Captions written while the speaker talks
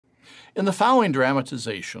In the following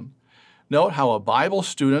dramatization, note how a Bible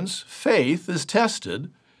student's faith is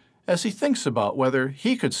tested as he thinks about whether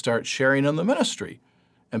he could start sharing in the ministry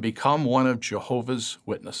and become one of Jehovah's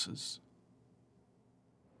Witnesses.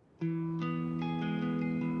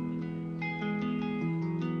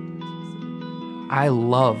 I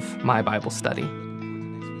love my Bible study.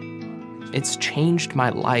 It's changed my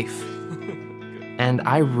life, and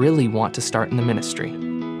I really want to start in the ministry.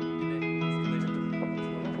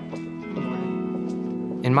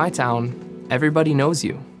 In my town, everybody knows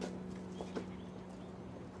you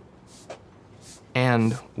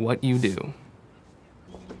and what you do.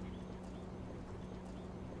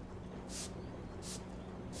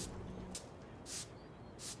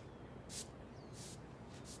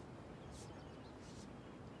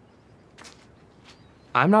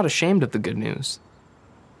 I'm not ashamed of the good news.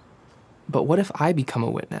 But what if I become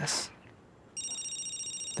a witness?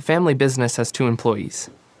 The family business has 2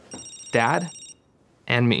 employees, Dad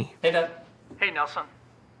and me. Hey, Dad. Hey, Nelson.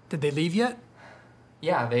 Did they leave yet?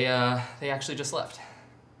 Yeah, they actually just left.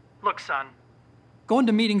 Look, son, Going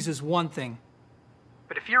to meetings is one thing.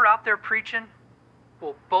 but if you're out there preaching,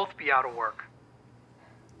 we'll both be out of work.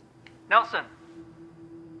 Nelson!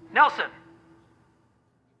 Nelson!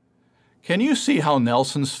 Can you see how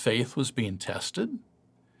Nelson's faith was being tested?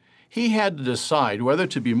 He had to decide whether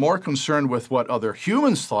to be more concerned with what other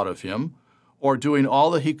humans thought of him or doing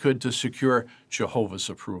all that he could to secure Jehovah's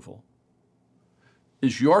approval.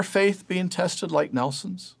 Is your faith being tested like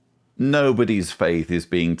Nelson's? Nobody's faith is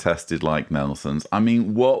being tested like Nelson's. I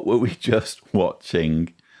mean, what were we just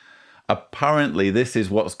watching? Apparently, this is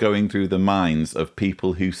what's going through the minds of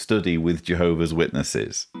people who study with Jehovah's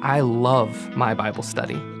Witnesses. I love my Bible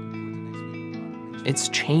study. It's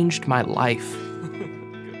changed my life,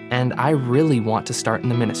 and I really want to start in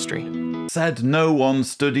the ministry. Said no one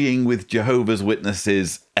studying with Jehovah's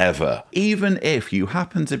Witnesses ever. Even if you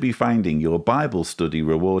happen to be finding your Bible study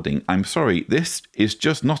rewarding, I'm sorry, this is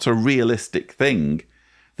just not a realistic thing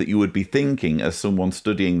that you would be thinking as someone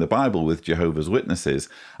studying the Bible with Jehovah's Witnesses.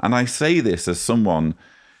 And I say this as someone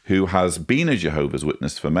who has been a Jehovah's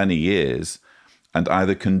Witness for many years and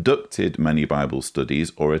either conducted many Bible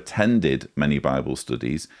studies or attended many Bible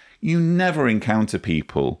studies. You never encounter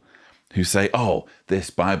people who say, oh, this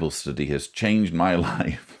Bible study has changed my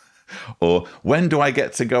life. Or, when do I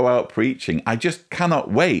get to go out preaching? I just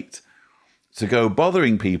cannot wait to go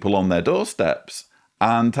bothering people on their doorsteps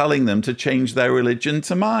and telling them to change their religion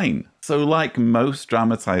to mine. So like most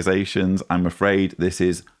dramatizations, I'm afraid this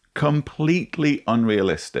is completely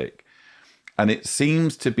unrealistic. And it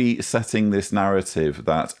seems to be setting this narrative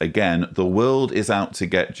that, again, the world is out to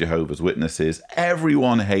get Jehovah's Witnesses.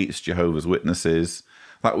 Everyone hates Jehovah's Witnesses.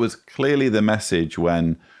 That was clearly the message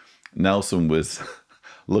when Nelson was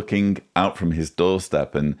looking out from his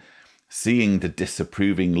doorstep and seeing the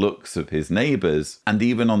disapproving looks of his neighbours. And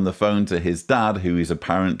even on the phone to his dad, who he's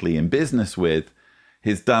apparently in business with,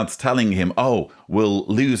 his dad's telling him, oh, we'll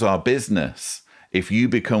lose our business if you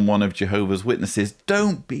become one of Jehovah's Witnesses.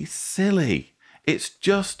 Don't be silly. It's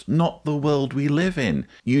just not the world we live in.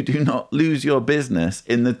 You do not lose your business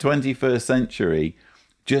in the 21st century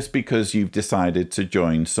just because you've decided to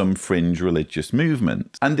join some fringe religious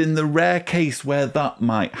movement. And in the rare case where that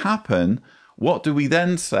might happen, what do we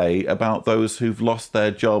then say about those who've lost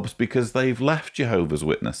their jobs because they've left Jehovah's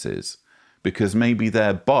Witnesses? Because maybe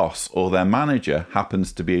their boss or their manager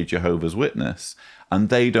happens to be a Jehovah's Witness and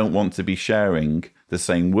they don't want to be sharing the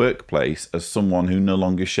same workplace as someone who no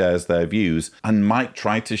longer shares their views and might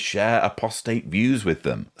try to share apostate views with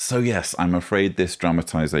them. So yes, I'm afraid this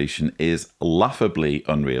dramatization is laughably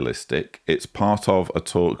unrealistic. It's part of a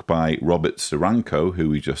talk by Robert Ciranko,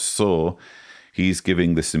 who we just saw. He's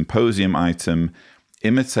giving the symposium item,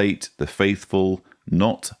 Imitate the Faithful,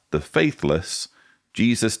 Not the Faithless,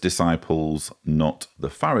 Jesus' Disciples, Not the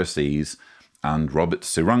Pharisees. And Robert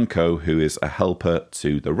Ciranko, who is a helper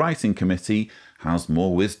to the writing committee, has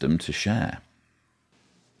more wisdom to share.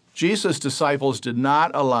 Jesus' disciples did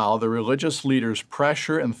not allow the religious leaders'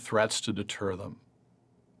 pressure and threats to deter them.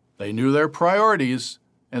 They knew their priorities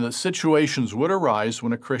and that situations would arise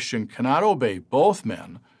when a Christian cannot obey both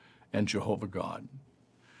men and Jehovah God.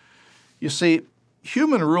 You see,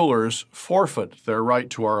 human rulers forfeit their right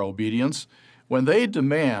to our obedience when they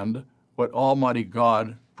demand what Almighty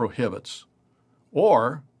God prohibits,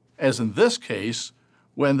 or, as in this case,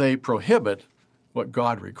 when they prohibit what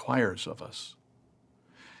God requires of us.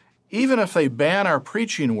 Even if they ban our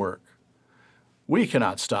preaching work, we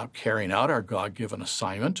cannot stop carrying out our God-given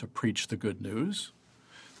assignment to preach the good news.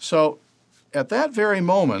 So, at that very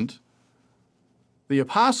moment, the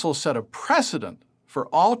apostles set a precedent for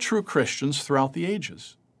all true Christians throughout the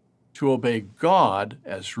ages. to obey God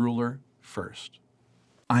as ruler first.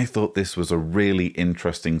 I thought this was a really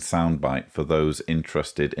interesting soundbite for those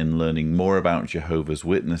interested in learning more about Jehovah's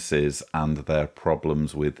Witnesses and their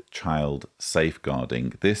problems with child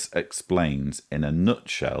safeguarding. This explains, in a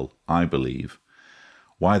nutshell, I believe,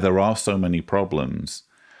 why there are so many problems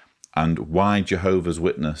and why Jehovah's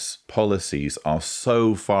Witness policies are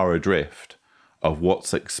so far adrift of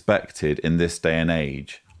what's expected in this day and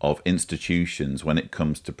age of institutions when it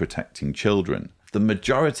comes to protecting children. The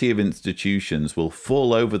majority of institutions will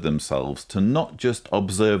fall over themselves to not just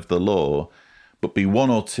observe the law, but be one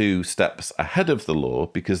or two steps ahead of the law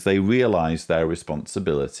because they realize their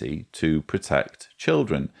responsibility to protect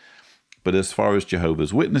children. But as far as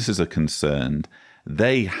Jehovah's Witnesses are concerned,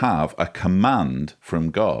 they have a command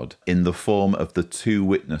from God in the form of the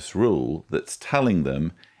two-witness rule that's telling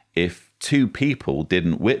them if two people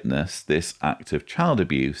didn't witness this act of child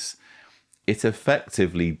abuse, it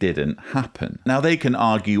effectively didn't happen. Now, they can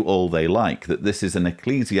argue all they like that this is an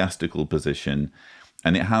ecclesiastical position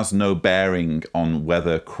and it has no bearing on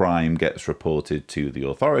whether crime gets reported to the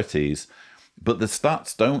authorities, but the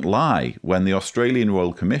stats don't lie. When the Australian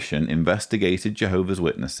Royal Commission investigated Jehovah's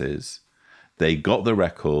Witnesses, they got the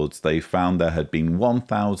records, they found there had been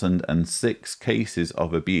 1,006 cases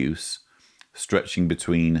of abuse stretching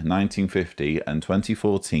between 1950 and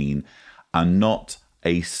 2014, and not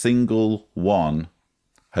a single one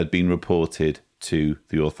had been reported to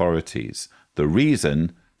the authorities. The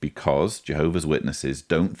reason, because Jehovah's Witnesses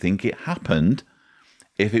don't think it happened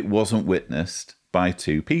if it wasn't witnessed by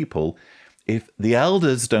two people. If the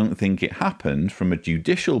elders don't think it happened from a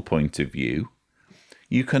judicial point of view,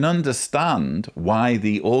 you can understand why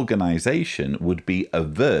the organisation would be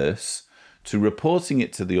averse to reporting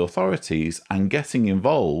it to the authorities and getting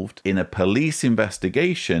involved in a police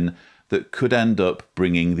investigation that could end up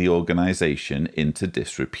bringing the organisation into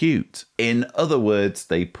disrepute. In other words,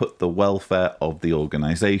 they put the welfare of the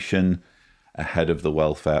organisation ahead of the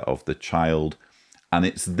welfare of the child. And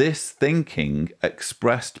it's this thinking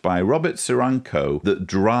expressed by Robert Ciranko that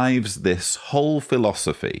drives this whole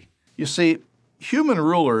philosophy. You see, human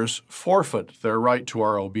rulers forfeit their right to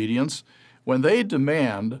our obedience when they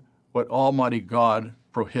demand what Almighty God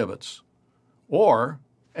prohibits, or,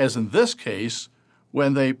 as in this case,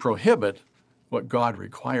 when they prohibit what God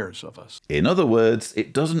requires of us. In other words,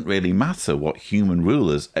 it doesn't really matter what human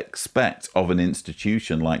rulers expect of an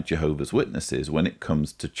institution like Jehovah's Witnesses when it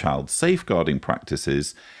comes to child safeguarding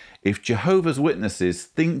practices. If Jehovah's Witnesses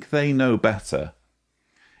think they know better,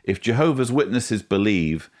 if Jehovah's Witnesses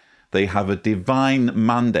believe they have a divine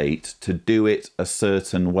mandate to do it a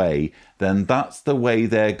certain way, then that's the way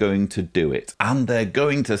they're going to do it. And they're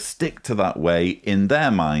going to stick to that way in their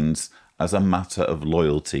minds as a matter of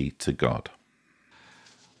loyalty to God.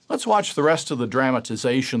 Let's watch the rest of the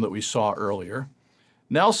dramatization that we saw earlier.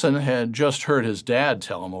 Nelson had just heard his dad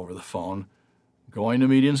tell him over the phone, going to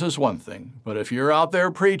meetings is one thing, but if you're out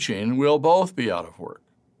there preaching, we'll both be out of work.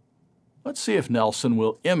 Let's see if Nelson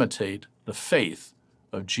will imitate the faith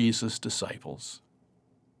of Jesus' disciples.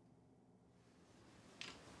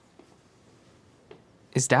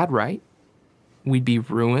 Is Dad right? We'd be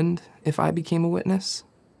ruined if I became a witness?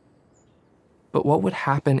 But what would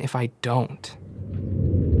happen if I don't?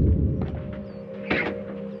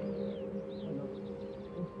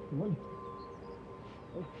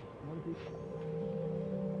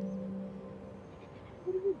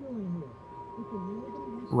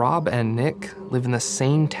 Rob and Nick live in the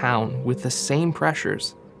same town with the same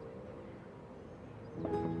pressures.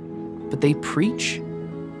 But they preach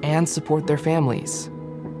and support their families.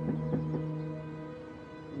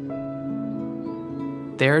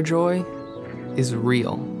 Their joy is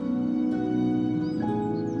real.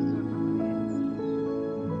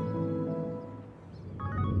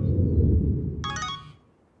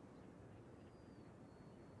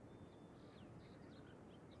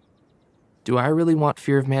 Do I really want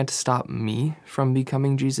fear of man to stop me from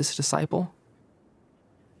becoming Jesus' disciple?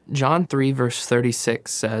 John 3, verse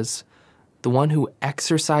 36 says, "The one who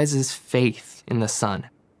exercises faith in the Son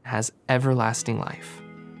has everlasting life."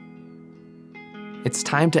 It's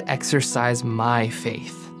time to exercise my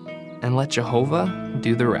faith and let Jehovah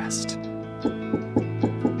do the rest.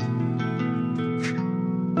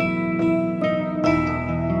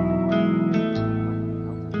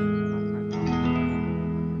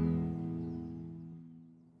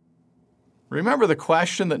 Remember the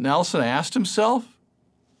question that Nelson asked himself?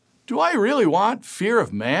 Do I really want fear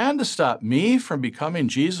of man to stop me from becoming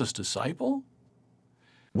Jesus' disciple?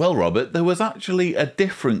 Well, Robert, there was actually a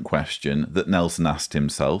different question that Nelson asked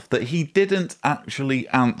himself that he didn't actually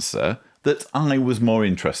answer that I was more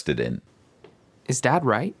interested in. Is Dad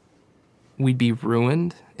right? we'd be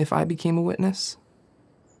ruined if I became a witness.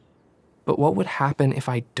 But what would happen if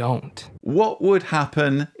I don't? What would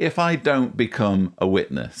happen if I don't become a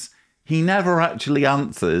witness? He never actually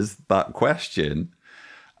answers that question.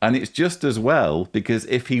 And it's just as well, because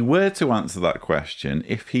if he were to answer that question,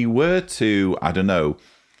 if he were to, I don't know,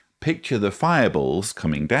 picture the fireballs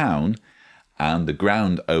coming down and the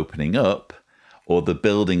ground opening up, or the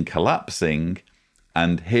building collapsing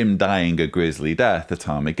and him dying a grisly death at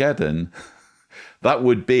Armageddon, that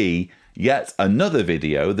would be yet another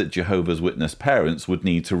video that Jehovah's Witness parents would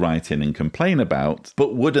need to write in and complain about.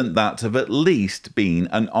 But wouldn't that have at least been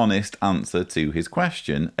an honest answer to his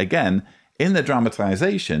question? Again, in the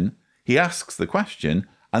dramatization, he asks the question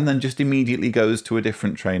and then just immediately goes to a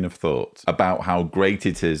different train of thought about how great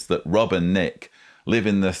it is that Rob and Nick live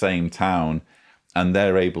in the same town and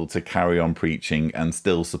they're able to carry on preaching and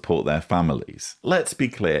still support their families. Let's be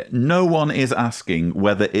clear, no one is asking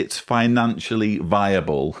whether it's financially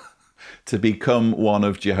viable to become one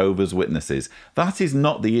of Jehovah's Witnesses. That is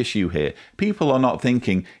not the issue here. People are not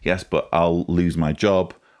thinking, yes, but I'll lose my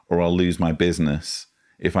job or I'll lose my business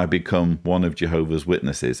if I become one of Jehovah's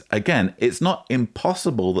Witnesses. Again, it's not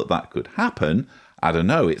impossible that that could happen. I don't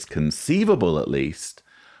know, it's conceivable at least.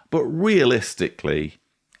 But realistically,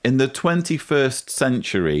 in the 21st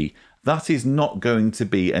century, that is not going to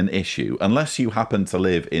be an issue unless you happen to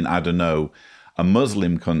live in, I don't know, a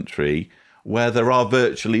Muslim country where there are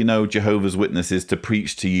virtually no Jehovah's Witnesses to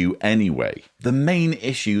preach to you anyway. The main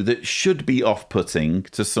issue that should be off-putting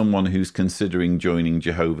to someone who's considering joining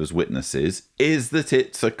Jehovah's Witnesses is that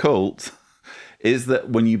it's a cult, is that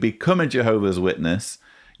when you become a Jehovah's Witness,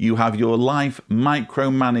 you have your life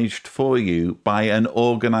micromanaged for you by an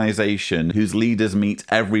organization whose leaders meet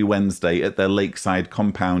every Wednesday at their lakeside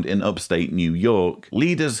compound in upstate New York.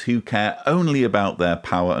 Leaders who care only about their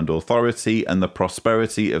power and authority and the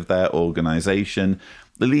prosperity of their organization.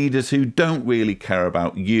 The leaders who don't really care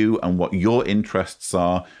about you and what your interests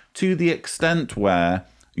are, to the extent where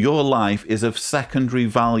your life is of secondary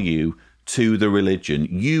value to the religion.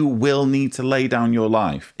 You will need to lay down your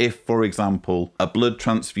life if, for example, a blood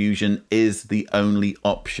transfusion is the only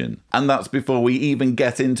option. And that's before we even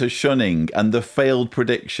get into shunning and the failed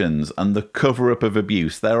predictions and the cover-up of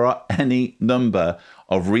abuse. There are any number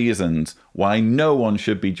of reasons why no one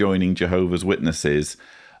should be joining Jehovah's Witnesses.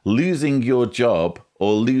 Losing your job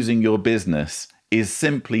or losing your business is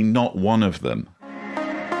simply not one of them.